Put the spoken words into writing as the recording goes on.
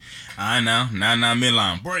I know. Now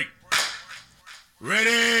midline. Break.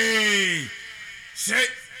 Ready. Set.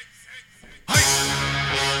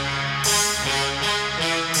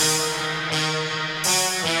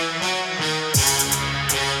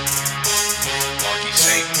 Marky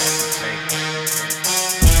Saint.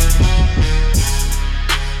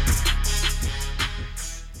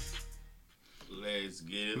 Let's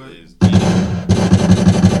get it.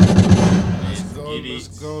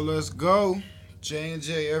 Let's go.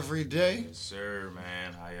 J&J every day. Yes, sir,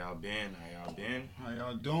 man. How y'all been? How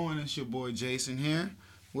y'all doing? It's your boy Jason here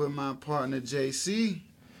with my partner JC.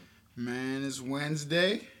 Man, it's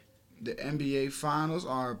Wednesday. The NBA Finals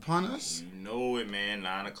are upon us. You know it, man.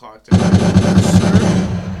 9 o'clock tonight. Yes,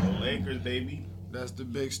 sir. Go Lakers, baby. That's the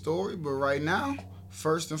big story. But right now,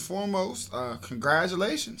 first and foremost,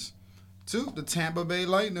 congratulations to the Tampa Bay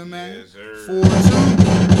Lightning, man. Yes, sir. 4-2.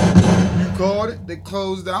 You called it. They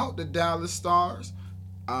closed out the Dallas Stars.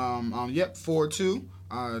 4-2.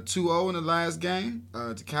 2-0 in the last game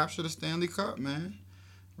to capture the Stanley Cup, man.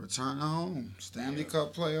 Return home. Stanley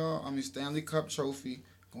Cup trophy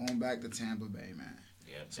going back to Tampa Bay, man.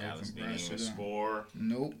 Yeah, Dallas didn't even score.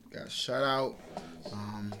 Nope. Got shut out.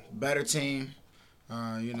 Better team.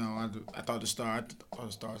 I thought the Stars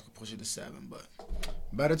could push it to 7, but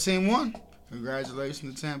better team won.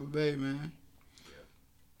 Congratulations to Tampa Bay, man.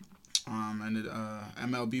 And the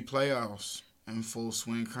MLB playoffs in full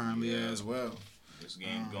swing currently as well. This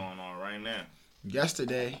game's going on right now.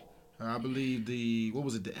 Yesterday, I believe the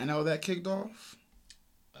NL that kicked off?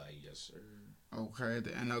 Yes, sir. Okay, the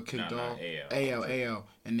NL kicked off. AL.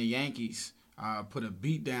 And the Yankees put a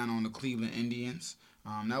beat down on the Cleveland Indians.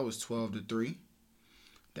 That was 12-3.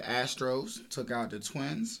 The Astros took out the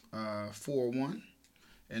Twins 4-1.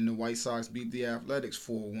 And the White Sox beat the Athletics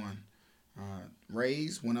 4-1.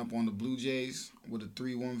 Rays went up on the Blue Jays with a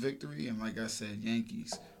 3-1 victory. And like I said,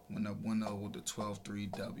 Yankees went up 1-0 with the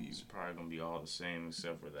 12-3 W. It's probably going to be all the same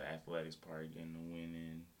except for the Athletics probably getting the win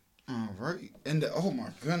in. All right. And oh, my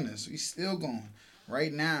goodness. We still going.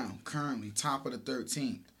 Right now, currently, top of the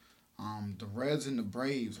 13th. The Reds and the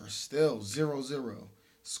Braves are still 0-0.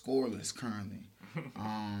 Scoreless currently.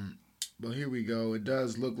 But here we go. It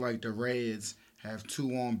does look like the Reds have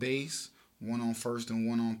 2 on base, 1 on first and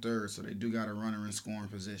 1 on third. So they do got a runner in scoring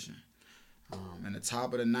position. And the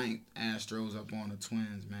top of the 9th, Astros up on the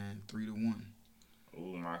Twins, man, 3-1.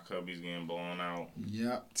 Ooh, my Cubbies getting blown out.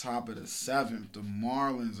 Yep, top of the 7th, the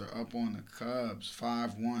Marlins are up on the Cubs,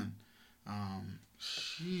 5-1.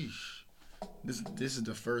 Sheesh. This is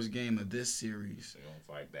the first game of this series. We're gonna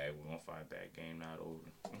fight that. We're gonna fight that game not over.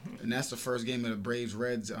 And that's the first game of the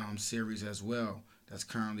Braves-Reds series as well. That's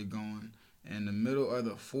currently going. In the middle of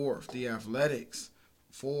the 4th, the Athletics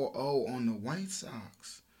 4-0 on the White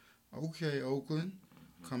Sox. Okay, Oakland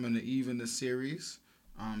coming to even the series.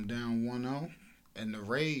 Down 1-0. And the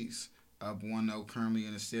Rays up 1-0 currently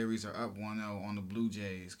in the series are up 1-0 on the Blue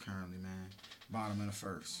Jays currently, man. Bottom of the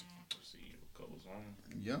first. Let's see what goes on.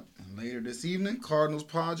 Yep. And later this evening,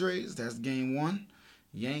 Cardinals-Padres. That's game 1.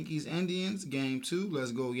 Yankees-Indians, game 2.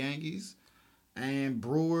 Let's go Yankees. And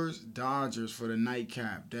Brewers-Dodgers for the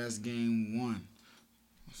nightcap. That's game 1.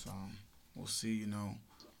 So we'll see,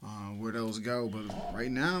 where those go. But right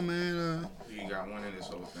now, man. You got one in this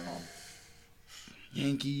whole thing.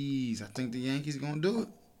 Yankees. I think the Yankees gonna do it.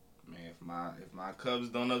 Man, if my Cubs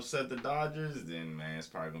don't upset the Dodgers, then man, it's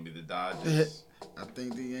probably gonna be the Dodgers. I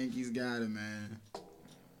think the Yankees got it, man.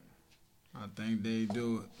 I think they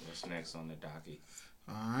do it. What's next on the docket?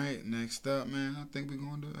 All right, next up, man. I think we're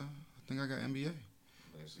going to. I think I got NBA.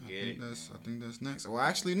 Let's get it. I think that's next. Well,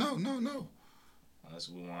 actually, no. Unless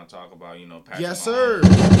we want to talk about, Patrick Yes, Mahomes.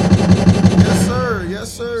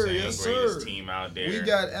 sir. Greatest team out there. We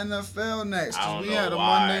got NFL next I because don't we know had a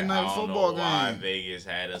why- Monday night football I don't know why game. Vegas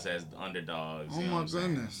had us as underdogs. Oh you know my what I'm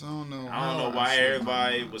saying? goodness, I don't know. I don't know why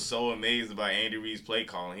everybody was so amazed about Andy Reid's play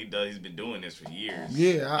calling. He's been doing this for years.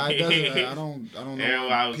 Yeah, I don't know.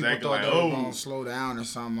 Everybody was People acting thought like, they were "Oh, gonna slow down or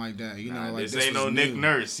something like that. this this ain't was no Nick new.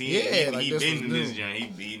 Nurse. He this been was in this new.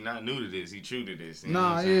 joint. He not new to this. He true to this. You know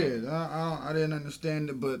Nah, what I'm saying? I didn't understand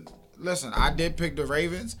it, but listen, I did pick the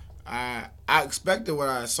Ravens. I expected what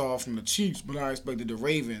I saw from the Chiefs, but I expected the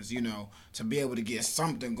Ravens, to be able to get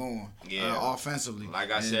something going offensively.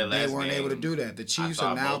 Like I And said last they weren't game, able to do that. The Chiefs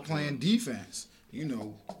are thought now both playing teams- defense,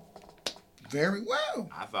 very well.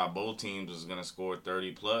 I thought both teams was gonna score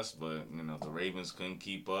 30 plus, but the Ravens couldn't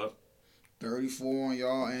keep up. 34 on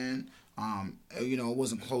y'all end. It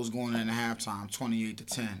wasn't close going into halftime,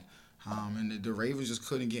 28-10. And the Ravens just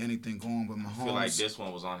couldn't get anything going. But Mahomes, I feel like this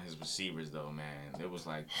one was on his receivers though, man. It was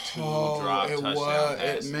like 2 drop touchdown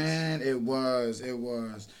passes. It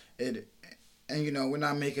was. and we're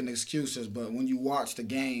not making excuses, but when you watch the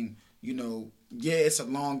game, yeah, it's a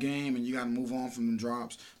long game and you got to move on from the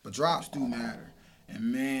drops, but drops do matter.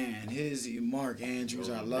 And man, here's Mark Andrews.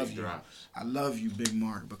 I love you. I love you, Big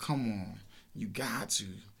Mark. But come on, you got to.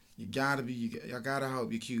 You gotta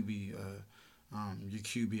help your QB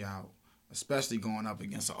out, especially going up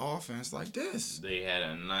against an offense like this. They had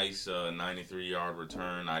a nice 93-yard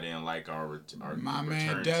return. I didn't like our My return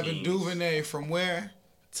man Devin teams. Duvernay from where?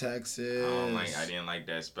 Texas. I didn't like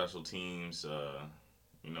that special teams,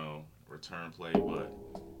 return play. But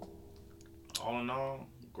all in all,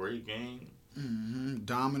 great game.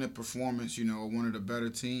 Dominant performance. One of the better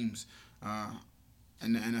teams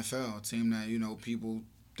in the NFL. A team that people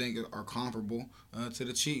think are comparable to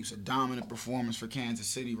the Chiefs. A dominant performance for Kansas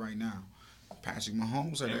City right now. Patrick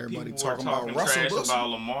Mahomes and everybody talking about Russell Wilson. About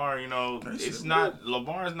Lamar, it's not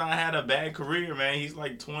Lamar's not had a bad career, man. He's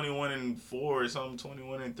like 21-4 or something,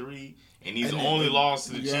 21-3, and he's only lost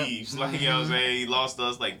to the Chiefs. Like you know what I'm saying, he lost to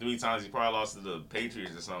us like 3 times. He probably lost to the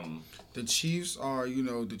Patriots or something. The Chiefs are,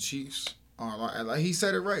 like he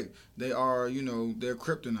said it right. They are, they're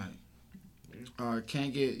kryptonite.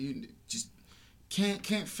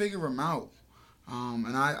 Can't figure them out.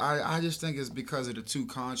 And I just think it's because of the two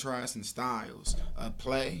contrasting styles of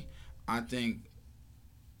play. I think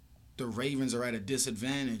the Ravens are at a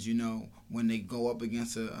disadvantage, when they go up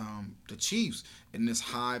against the Chiefs in this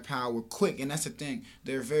high power, quick. And that's the thing.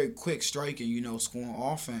 They're very quick striking, scoring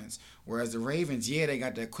offense. Whereas the Ravens, they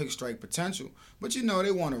got that quick strike potential. But,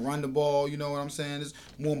 they want to run the ball. You know what I'm saying? It's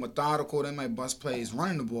more methodical. They might bust plays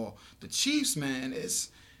running the ball. The Chiefs, man,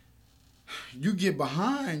 you get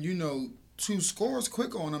behind, 2 scores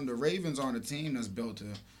quick on them. The Ravens aren't a team that's built to,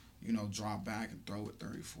 drop back and throw it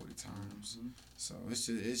 30, 40 times. So it's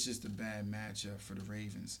just a bad matchup for the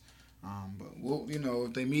Ravens. But we'll,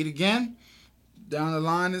 if they meet again down the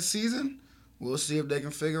line this season, we'll see if they can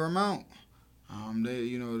figure them out.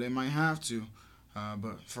 They might have to.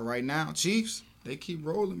 But for right now, Chiefs, they keep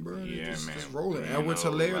rolling, bro. Yeah, man. Just rolling.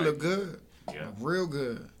 Edwards-Helaire look good. Yeah. Look real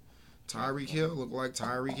good. Tyreek Hill look like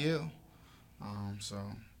Tyreek Hill.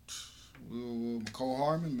 McCall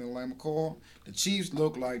Hardman look like McCall. The Chiefs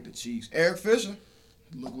look like the Chiefs. Eric Fisher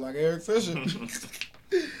look like Eric Fisher.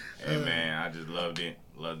 Hey man, I just loved it.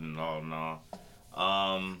 Loved it all in all.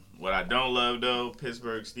 What I don't love though,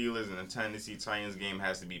 Pittsburgh Steelers and the Tennessee Titans game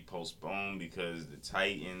has to be postponed because the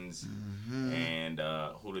Titans and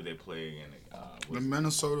who did they play again? The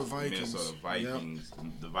Minnesota Vikings. Yep.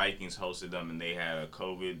 The Vikings hosted them and they had a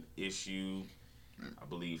COVID issue. I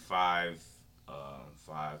believe five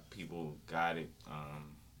people got it.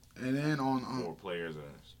 And then on 4 players,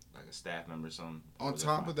 like a staff member or something. On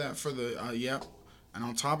top of that, for the and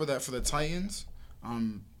on top of that for the Titans,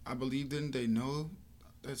 I believe didn't they know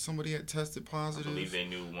that somebody had tested positive? I believe they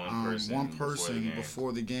knew one person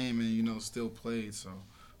before the game and still played. So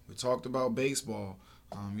we talked about baseball.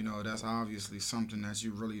 That's obviously something that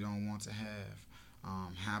you really don't want to have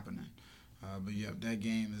happening. But that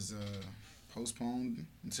game is postponed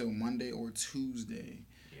until Monday or Tuesday.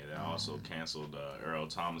 Yeah, they also canceled Earl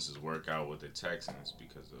Thomas's workout with the Texans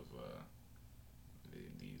because of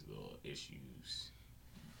these little issues.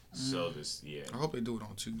 So I hope they do it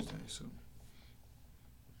on Tuesday. So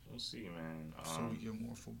we'll see, man. So we get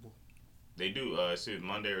more football. They do. It's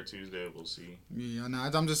Monday or Tuesday. We'll see. Yeah, no,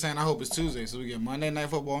 I'm just saying. I hope it's Tuesday, so we get Monday night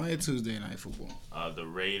football and Tuesday night football. The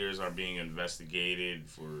Raiders are being investigated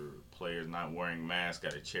for players not wearing masks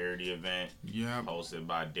at a charity event. Yeah. Hosted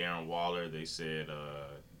by Darren Waller. They said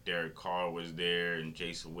Derek Carr was there and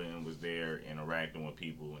Jason Witten was there interacting with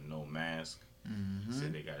people with no mask.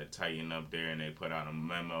 Said they got to tighten up there, and they put out a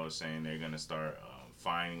memo saying they're gonna start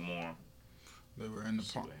fining more. They were in the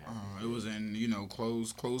it was in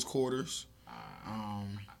closed quarters.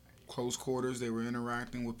 Close quarters. They were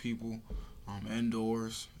interacting with people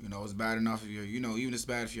indoors. It's bad enough if you're even it's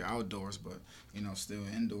bad if you're outdoors, but still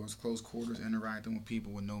indoors, close quarters, interacting with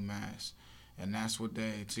people with no mask. And that's what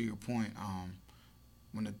they, to your point,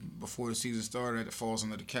 before the season started, it falls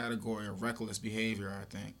under the category of reckless behavior, I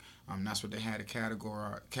think. That's what they had it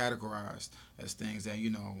categorized as things that,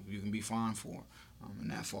 you can be fined for. And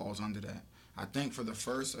that falls under that. I think for the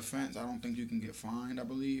first offense, I don't think you can get fined, I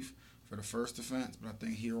believe, for the first offense. But I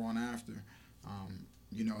think here on after,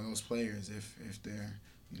 those players, if they're,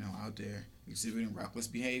 out there exhibiting reckless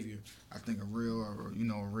behavior, I think a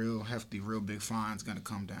real hefty, real big fine is going to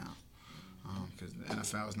come down. Because the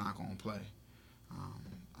NFL is not going to play.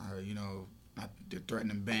 They're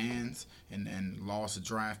threatening bans and loss of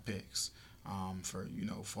draft picks for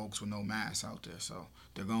folks with no masks out there. So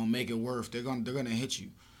they're gonna make it worth. They're gonna hit you,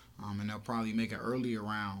 and they'll probably make it earlier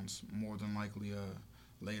rounds more than likely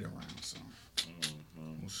later round. So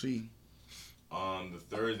Mm-hmm. we'll see. The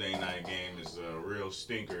Thursday night game is a real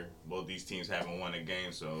stinker. Both these teams haven't won a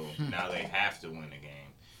game, so now they have to win a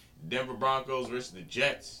game. Denver Broncos versus the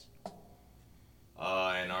Jets.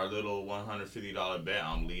 And our little $150 bet,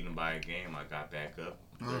 I'm leading by a game. I got back up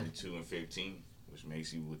 32-15, which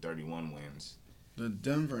makes you with 31 wins. The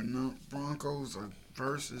Denver Broncos are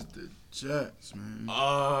versus the Jets, man.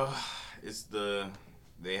 The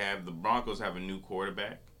Broncos have a new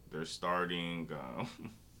quarterback. They're starting.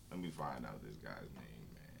 Let me find out this guy's name,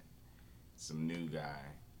 man. Some new guy.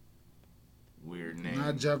 Weird name.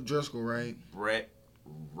 Not Jeff Driscoll, right? Brett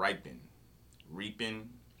Rypien. Rypien.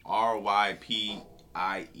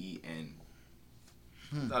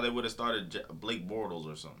 Thought they would have started Blake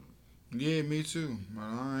Bortles or something. Yeah, me too. But all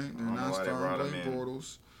right, they're not starting Blake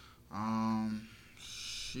Bortles.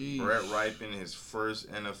 Brett Rypien, his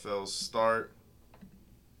first NFL start.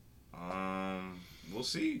 We'll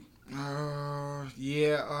see.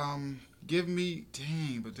 Give me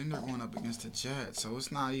but then they're going up against the Jets, so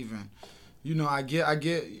it's not even. I get.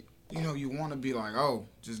 You want to be like, oh,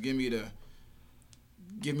 just give me the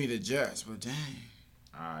Jets, but dang.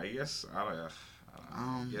 Yes,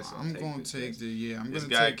 I'm going to take the This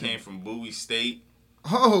guy came from Bowie State.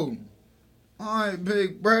 Oh, all right,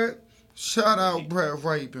 Big Brett. Shout out Brett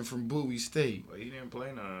Rypien from Bowie State. But he didn't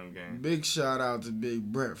play none of them games. Big shout out to Big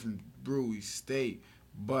Brett from Bowie State.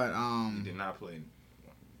 But he did not play.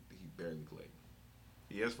 He barely played.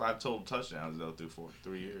 He has 5 total touchdowns though through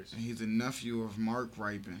 3 years. And he's the nephew of Mark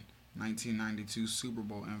Rypien, 1992 Super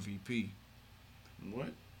Bowl MVP.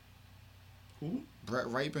 What? Who? Brett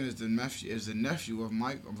Rypien is the nephew of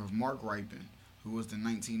Mark Rypien, who was the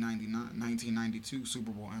 1992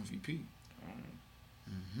 Super Bowl MVP.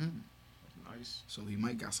 Nice. So he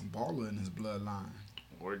might got some baller in his bloodline.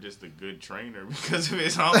 Or just a good trainer because of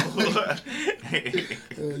his uncle.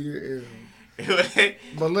 Oh, you're ill.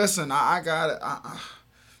 But listen, I got it.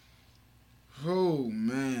 Oh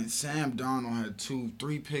man, Sam Darnold had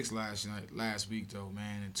 3 picks last week though,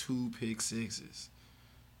 man, and 2 pick sixes.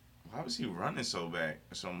 Why was he running so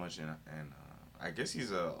much? And I guess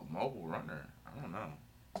he's a mobile runner. I don't know.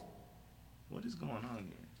 What is going on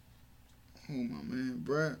here? Oh my man,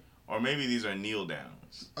 Brett. Or maybe these are kneel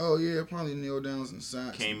downs. Oh yeah, probably kneel downs and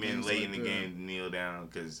sacks. Came in late in the game to kneel down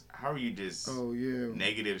because how are you just? Oh yeah.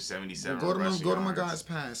 Negative 77. Well, go to my guys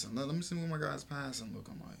passing. Let me see what my guys passing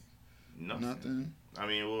looking like. Nothing. I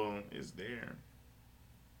mean, well, it's there.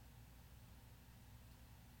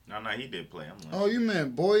 No, he did play. Oh, you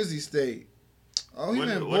meant Boise State. Oh, he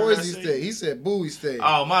meant Boise State. He said Bowie State.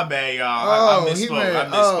 Oh, my bad, y'all. I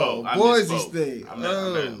misspoke. Boise State. I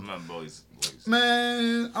meant Boise.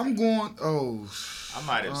 Man, I'm going. Oh. I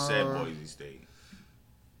might have said Boise State.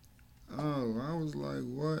 Oh, I was like,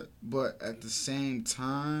 what? But at the same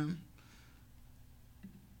time,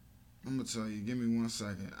 I'm going to tell you. Give me 1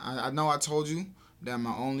 second. I know I told you that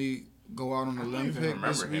my only go out on the limb pick this week. I don't even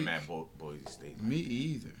remember him at Boise State. Me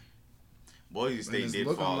either. Boise State did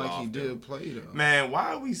fall off. It's looking like he did play, though. Man,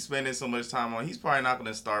 why are we spending so much time on? He's probably not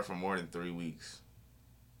going to start for more than 3 weeks.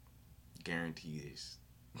 Guarantee this.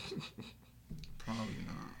 Probably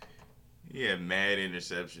not. He had mad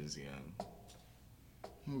interceptions, young.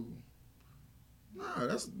 Who? Nah,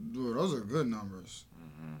 those are good numbers.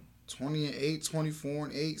 20-8,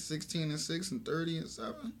 24-8, 16-6, and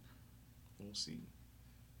 30-7. We'll see.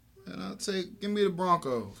 And give me the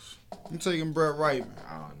Broncos. I'm taking Brett Rypien.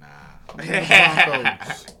 Oh, nah. Give me the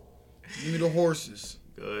Broncos. Give me the horses.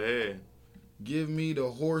 Go ahead. Give me the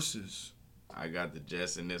horses. I got the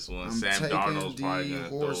Jets in this one. I'm Sam Darnold's probably taking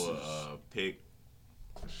going the to throw a pick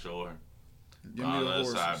for sure. Give me the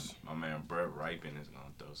horses. Side, my man Brett Rypien is going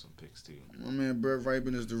to throw some picks too. My man Brett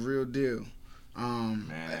Rypien is the real deal. Man,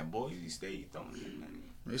 that Boise State throwing it, man.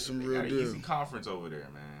 It's some real deal. deal. Easy conference over there,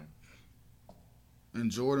 man. And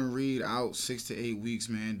Jordan Reed out 6 to 8 weeks,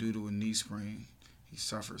 man, due to a knee sprain. He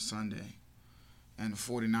suffered Sunday. And the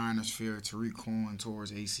 49ers fear Tariq Cohen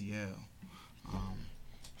towards ACL.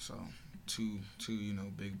 So two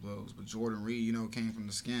big blows. But Jordan Reed, came from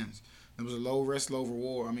the Skins. It was a low risk,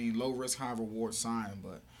 high reward sign,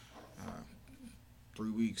 but 3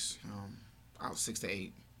 weeks, out 6 to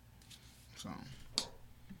 8. So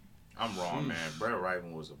I'm wrong, man. Brett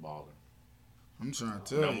Rypien was a baller. I'm trying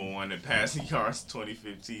to tell Number 1 in passing yards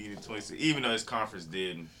 2015 and 26. Even though his conference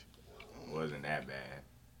wasn't that bad.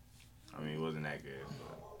 I mean, it wasn't that good,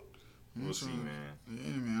 but we'll see, man.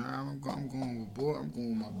 Yeah, man. I'm going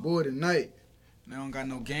with my boy tonight. They don't got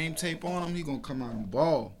no game tape on him. He gonna come out and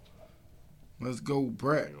ball. Let's go,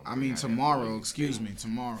 Brett. I mean, tomorrow. Excuse me,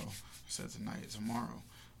 tomorrow. I said tonight. Tomorrow.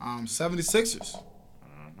 76ers.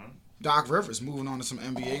 Doc Rivers. Moving on to some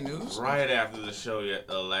NBA news. Right after the show,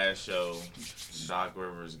 last show, Doc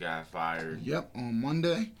Rivers got fired. Yep, on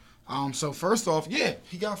Monday. So first off, yeah,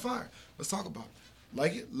 he got fired. Let's talk about it.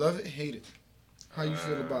 Like it, love it, hate it. How you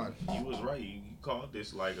feel about it? You was right. You called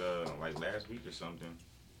this like last week or something.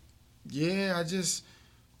 Yeah,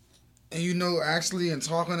 actually, in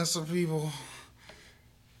talking to some people,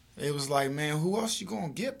 it was like, man, who else you gonna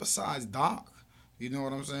get besides Doc? You know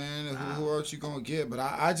what I'm saying? Who else you gonna get? But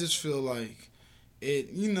I just feel like it,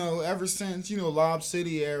 ever since, Lob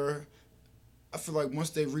City era, I feel like once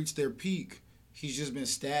they reached their peak, he's just been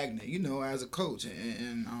stagnant, as a coach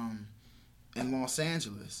in Los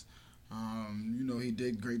Angeles. He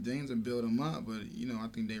did great things and built them up, but, I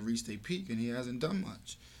think they reached their peak and he hasn't done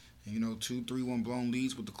much. And, 2-3-1 blown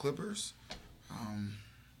leads with the Clippers.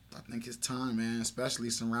 I think it's time, man,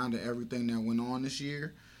 especially surrounding everything that went on this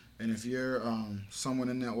year. And if you're someone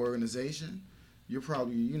in that organization, you're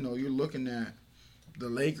probably, you're looking at the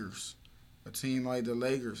Lakers, a team like the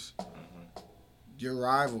Lakers, your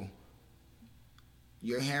rival.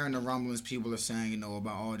 You're hearing the rumblings people are saying,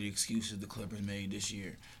 about all the excuses the Clippers made this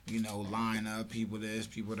year. Line up, people this,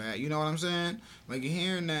 people that. You know what I'm saying? Like, you're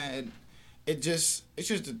hearing that. It's just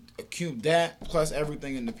a cube that plus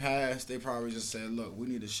everything in the past. They probably just said, look, we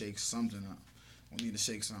need to shake something up.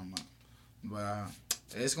 But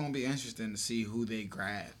it's going to be interesting to see who they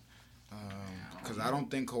grab. Because I don't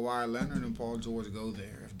think Kawhi Leonard and Paul George go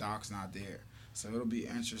there if Doc's not there. So it'll be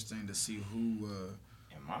interesting to see who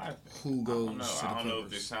goes to the Clippers. I don't know if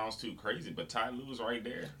this sounds too crazy, but Ty Lue's right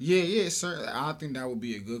there. Yeah, certainly. I think that would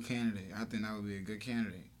be a good candidate.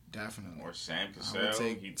 Definitely. Or Sam Cassell. I would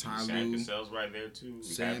take Ty Sam Lue. Cassell's right there too.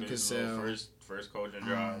 Sam Cassell. First coaching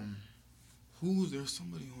job. There's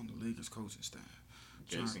somebody on the Lakers coaching staff?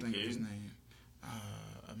 Jason trying to think Kidd? of his name.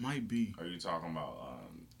 It might be. Are you talking about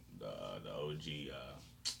the OG?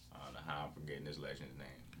 I don't know how I'm forgetting this legend's name,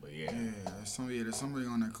 but yeah. Yeah, there's somebody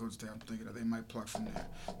on that coach staff. I'm thinking that they might pluck from there.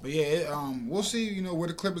 But yeah, we'll see. Where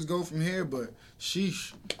the Clippers go from here. But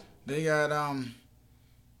sheesh, they got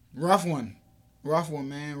rough one,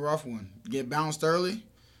 man, rough one. Get bounced early,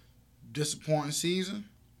 disappointing season.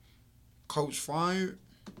 Coach fired.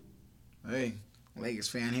 Hey, Lakers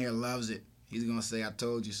fan here loves it. He's gonna say, "I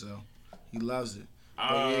told you so." He loves it.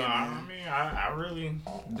 I really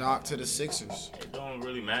Doc to the Sixers. It don't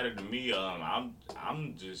really matter to me. I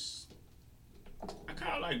kind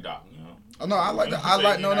of like Doc. Oh no, I like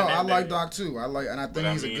Doc too. And I think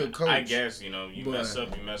he's a good coach. I guess you mess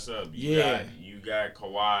up, you mess up. You got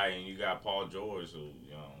Kawhi and you got Paul George. So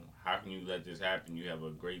how can you let this happen? You have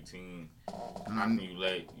a great team. How can you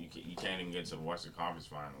you can't even get to the Western Conference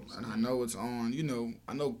Finals? And I know it's on.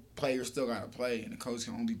 I know players still gotta play, and the coach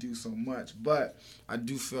can only do so much. But I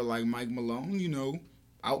do feel like Mike Malone,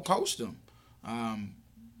 outcoached him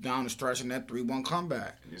down the stretch in that 3-1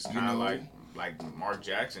 comeback. It's kind of like Mark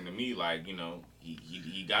Jackson to me. Like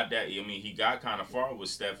he got that. I mean, he got kind of far with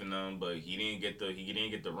Steph and them, but he didn't get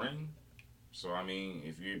the ring. So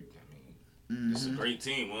it's a great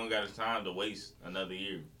team. We don't got the time to waste another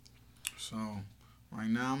year. So, right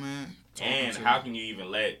now, man. And how can you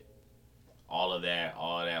even let all that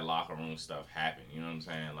locker room stuff happen? You know what I'm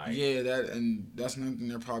saying? Like, yeah, that's another thing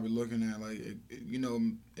they're probably looking at. Like,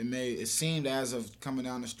 it seemed as of coming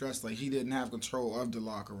down the stretch, like he didn't have control of the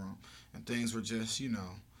locker room, and things were just,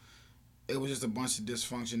 it was just a bunch of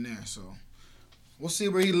dysfunction there. So, we'll see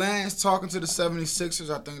where he lands. Talking to the 76ers,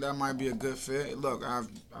 I think that might be a good fit. Look, I've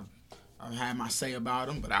had my say about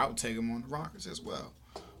him, but I would take him on the Rockets as well.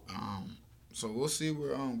 So we'll see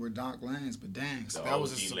where Doc lands. But dang, that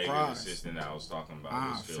was a surprise. The Lakers assistant I was talking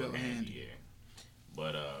about was Phil Handy. Yeah.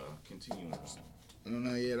 But continue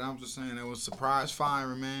on. I'm just saying that was surprise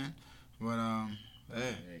firing, man. But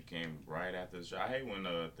hey. It came right after the show. I hate when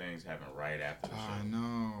things happen right after the show. I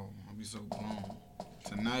know. I'll be so blown.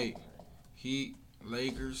 Tonight, Heat,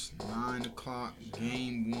 Lakers, 9 o'clock,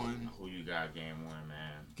 Game 1. Who you got Game 1,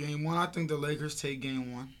 man? Game 1, I think the Lakers take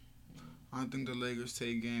Game 1.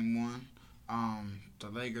 The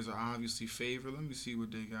Lakers are obviously favored. Let me see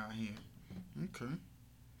what they got here. Okay.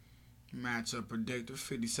 Matchup predictor,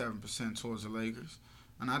 57% towards the Lakers.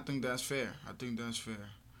 And I think that's fair.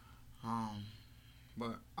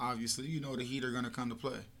 But obviously, the Heat are going to come to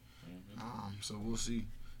play. So we'll see.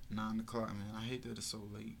 9 o'clock, man. I hate that it's so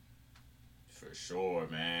late. For sure,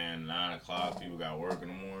 man. 9 o'clock, people got work in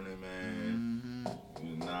the morning, man.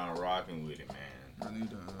 We're not rocking with it, man. I need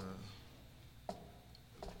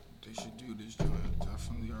they should do this joint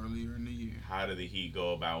definitely earlier in the year. How do the Heat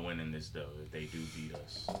go about winning this, though, if they do beat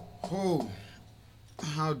us?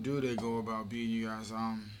 How do they go about beating you guys?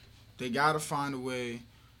 They got to find a way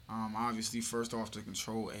Obviously, first off, to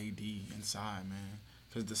control AD inside, man.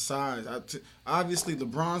 Because the size, obviously,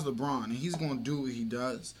 LeBron's LeBron, and he's going to do what he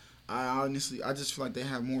does. I just feel like they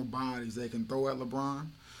have more bodies they can throw at LeBron.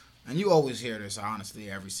 And you always hear this,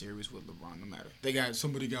 honestly, every series with LeBron, no matter.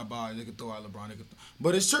 Somebody got bodies, they can throw at LeBron.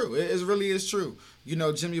 But it's true. It really is true. You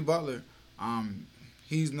know, Jimmy Butler,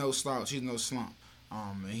 he's no slouch. He's no slump.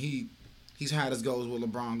 And he's had his goals with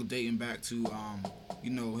LeBron dating back to,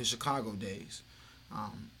 his Chicago days.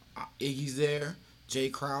 Iggy's there, Jay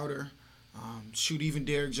Crowder, shoot even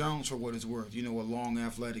Derrick Jones for what it's worth. You know, a long,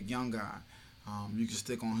 athletic young guy. You can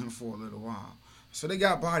stick on him for a little while. So they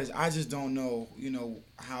got bodies. I just don't know,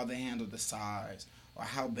 how they handle the size or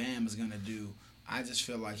how Bam is going to do. I just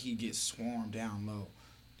feel like he gets swarmed down low,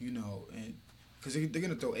 and because they're going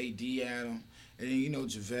to throw AD at him. And then,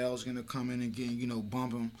 JaVale's going to come in again,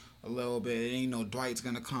 bump him a little bit. And then, Dwight's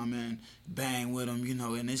going to come in, bang with him,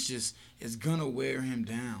 and it's going to wear him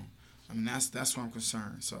down. I mean, that's where I'm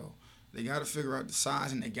concerned. So they got to figure out the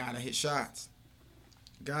size, and they got to hit shots.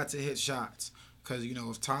 Got to hit shots. Because,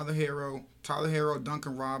 if Tyler Hero,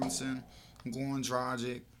 Duncan Robinson, Goran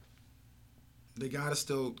Dragic, they got to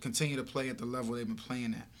still continue to play at the level they've been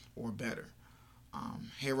playing at or better.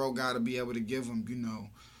 Hero got to be able to give them,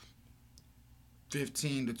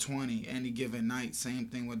 15 to 20 any given night. Same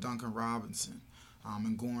thing with Duncan Robinson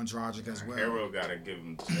and Goran Dragic as well. Hero got to give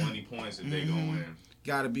them 20 points if they go in.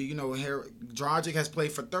 Got to be, Dragic has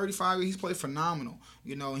played for 35 years. He's played phenomenal,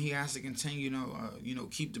 and he has to continue,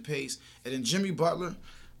 keep the pace. And then Jimmy Butler,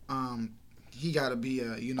 he got to be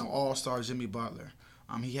a, all-star Jimmy Butler.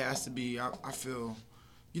 He has to be, I feel,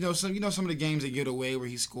 some of the games they get away where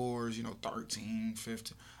he scores, 13,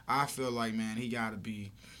 15. I feel like, man, he got to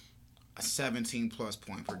be a 17-plus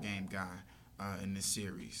point per game guy in this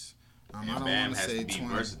series. I don't Bam want to has say to be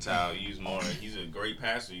 20. versatile. He's a great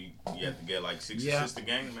passer. You have to get like 6 assists a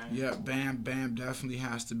game, man. Yeah, Bam definitely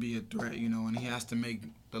has to be a threat, and he has to make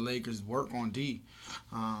the Lakers work on D.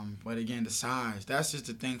 But again, the size, that's just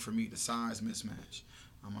the thing for me, the size mismatch.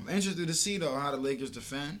 I'm interested to see, though, how the Lakers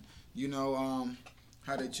defend, how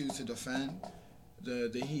they choose to defend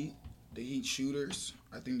the Heat shooters.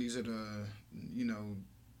 I think these are the,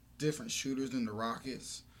 different shooters than the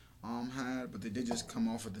Rockets had, but they did just come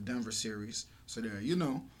off of the Denver series, so they're used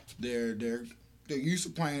to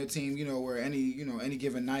playing a team, where any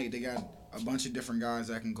given night they got a bunch of different guys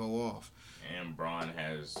that can go off. And Bron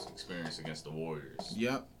has experience against the Warriors.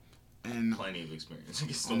 Yep, and plenty of experience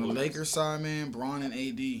against the Warriors. On the Lakers Lakers side, man, Bron and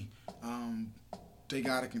AD, they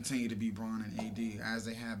got to continue to be Bron and AD as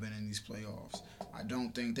they have been in these playoffs. I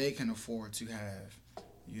don't think they can afford to have,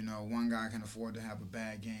 one guy can afford to have a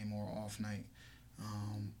bad game or off night.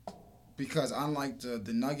 Because unlike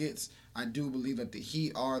the Nuggets, I do believe that the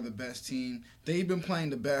Heat are the best team. They've been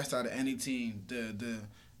playing the best out of any team the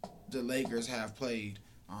Lakers have played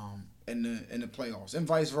in the playoffs, and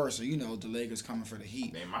vice versa. The Lakers coming for the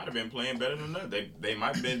Heat. They might have been playing better than us. They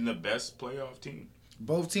might have been the best playoff team.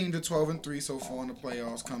 Both teams are 12-3 so far in the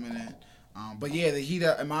playoffs coming in. But yeah, the Heat,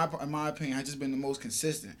 in my opinion, has just been the most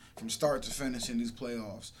consistent from start to finish in these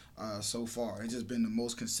playoffs so far. It's just been the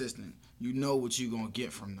most consistent. You know what you're going to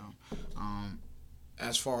get from them.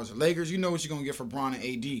 As far as the Lakers, you know what you're going to get from Bron and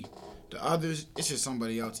AD. The others, it's just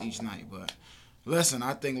somebody else each night. But listen,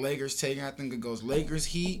 I think Lakers taking. I think it goes Lakers,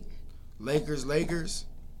 Heat, Lakers,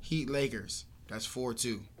 Heat, Lakers. That's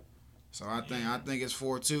 4-2. So I think it's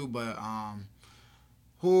 4-2. But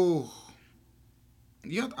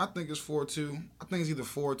yeah, I think it's 4-2. I think it's either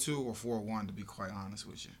 4-2 or 4-1, to be quite honest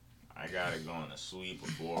with you. I got it going a sweep of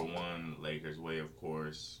 4-1, Lakers way, of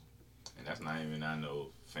course. And that's not even, I know,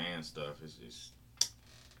 fan stuff. It's just,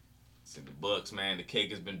 it's in the books, man. The cake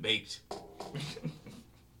has been baked.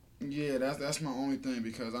 Yeah, that's my only thing,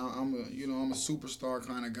 because I'm a superstar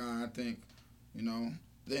kind of guy. I think,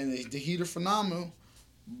 the Heat are phenomenal.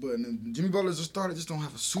 But Jimmy Butler's a starter, just don't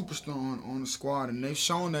have a superstar on the squad, and they've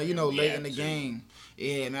shown that late in the game.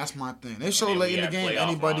 Yeah, and that's my thing. They show late in the game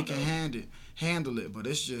anybody can handle it, but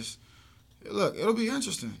it's just look, it'll be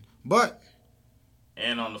interesting. But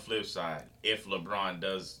and on the flip side, if LeBron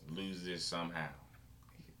does lose this somehow,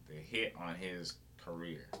 the hit on his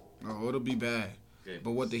career. Oh, it'll be bad.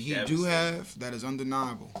 But what the Heat do have that is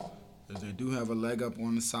undeniable is they do have a leg up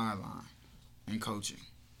on the sideline in coaching.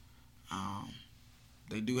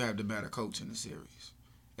 They do have the better coach in the series,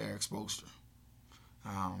 Eric Spoelstra.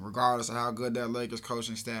 Regardless of how good that Lakers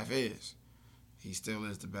coaching staff is, he still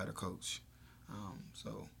is the better coach.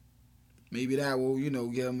 So maybe that will,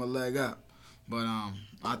 give him a leg up. But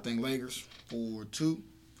I think Lakers 4-2,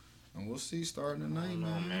 and we'll see starting tonight,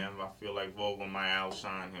 man. I feel like Vogel might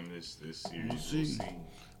outshine him this series. We'll see.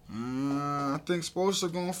 I think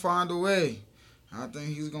Spoelstra gonna find a way. I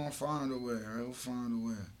think he's gonna find a way. He'll find a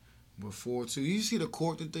way. But 4-2. You see the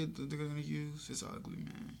court that they're gonna use? It's ugly,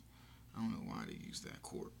 man. I don't know why they use that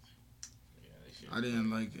court. Yeah, they should. I didn't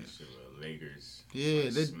like it. Lakers. Yeah,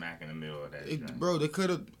 like they smack in the middle of that. bro. They could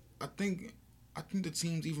have. I think the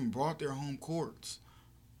teams even brought their home courts.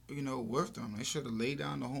 With them. They should have laid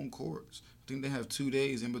down the home courts. I think they have 2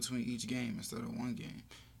 days in between each game instead of one game.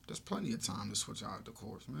 There's plenty of time to switch out the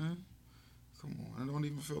courts, man. Come on, I don't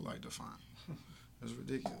even feel like the final. That's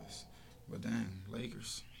ridiculous. But dang,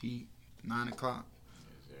 Lakers, Heat, 9 o'clock.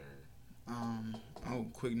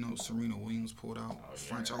 Quick note: Serena Williams pulled out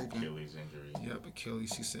French Open. Achilles injury. Yep,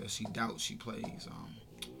 Achilles. She said she doubts she plays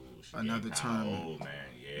She another tournament. Old, man.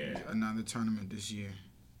 Yeah. Another tournament this year.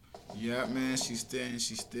 Yeah, man, she's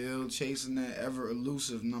still chasing that ever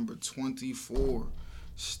elusive number 24.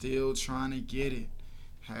 Still trying to get it.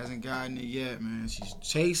 Hasn't gotten it yet, man. She's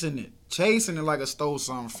chasing it like I stole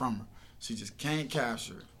something from her. She just can't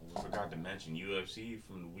capture it. We forgot to mention UFC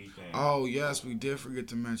from the weekend. Oh, yes, we did forget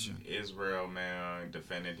to mention. Israel, man,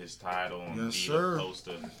 defended his title. Yes, sir.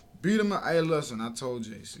 Costa. Beat him up. Hey, listen, I told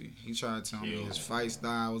JC. He tried to tell me his fight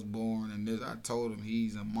style was boring and this. I told him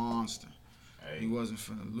he's a monster. Hey. He wasn't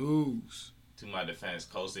finna lose. To my defense,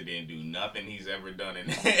 Costa didn't do nothing he's ever done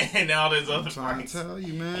in all his other I'm trying fights. to tell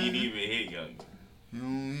you, man. He didn't even hit Young. He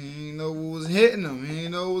didn't know what was hitting him. He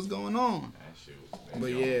didn't know what was going on. That shit was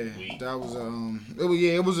But yeah, that was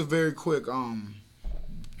it was a very quick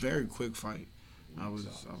fight. I was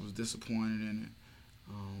disappointed in it.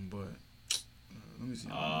 But let me see.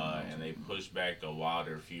 And they pushed back the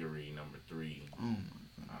Wilder Fury number 3. Oh my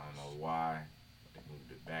God. I don't know why. They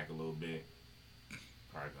moved it back a little bit.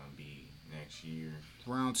 Probably gonna be next year.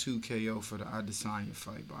 Round 2 KO for the Adesanya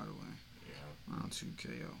fight, by the way. Yeah. Round 2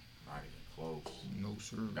 KO. Not even close. No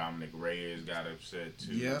sir. Dominic Reyes got upset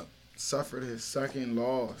too. Yep. Suffered his second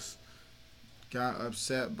loss. Got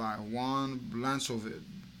upset by Juan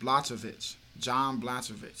Blachowicz. John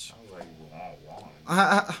Blachowicz. I was like,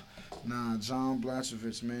 Juan. Nah, John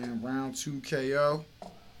Blachowicz, man. Round 2 KO.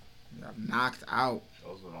 Got knocked out.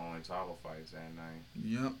 Those were the only title fights that night.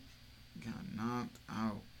 Yep. Got knocked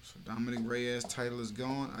out. So Dominic Reyes' title is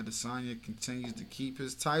gone. Adesanya continues to keep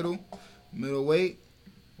his title. Middleweight.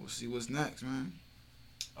 We'll see what's next, man.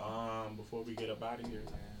 Before we get up out of here,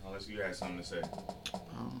 man. Unless you had something to say. No,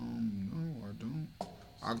 I don't.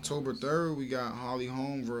 October 3rd, we got Holly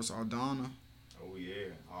Holm versus Aldana. Oh yeah,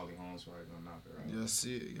 Holly Holm's probably gonna knock her out. Yes,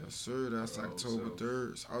 sir. That's October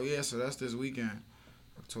 3rd. Oh yeah, so that's this weekend.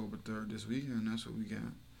 October 3rd, this weekend. That's what we got.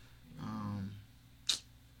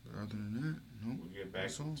 But other than that, no. We'll get back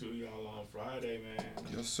to y'all on Friday, man.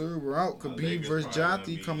 Yes, sir. We're out. Khabib versus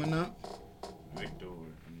Jati coming up. Victors.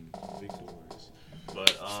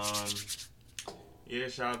 But yeah,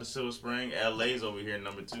 shout out to Silver Spring. LA's over here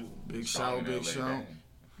number 2. Big shout.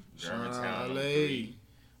 Germantown, LA. 3.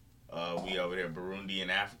 We over there, Burundi and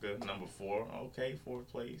Africa, number 4. Okay, 4th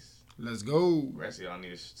place. Let's go. Rest of y'all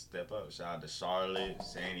need to step up. Shout out to Charlotte,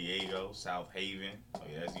 San Diego, South Haven. Oh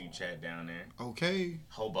yeah, that's you chat down there. Okay.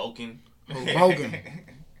 Hoboken. I don't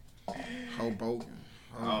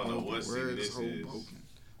know what city this is.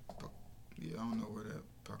 Yeah, I don't know where that.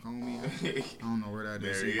 Pacomi. I don't know where that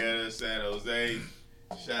is. Marietta, San Jose.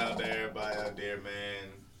 Shout out to everybody out there,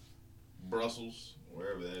 man. Brussels,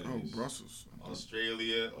 wherever that is. Oh, Brussels.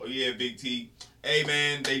 Australia. Oh yeah, Big T. Hey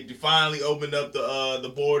man, they finally opened up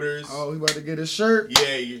the borders. Oh, he about to get his shirt.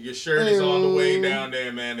 Yeah, your shirt is on the way down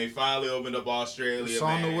there, man. They finally opened up Australia. It's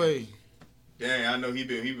man. on the way. Dang, I know he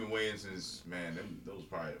been waiting since, man. Those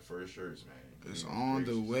probably the first shirts, man. It's on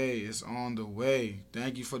the way. It's on the way.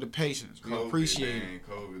 Thank you for the patience. We appreciate it.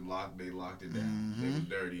 COVID they locked it down. They was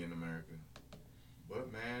dirty in America.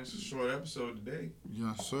 But man, it's a short episode today.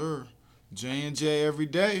 Yes, sir. J&J every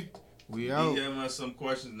day. We out. DM us some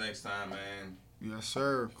questions next time, man. Yes,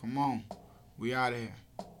 sir. Come on. We out of here.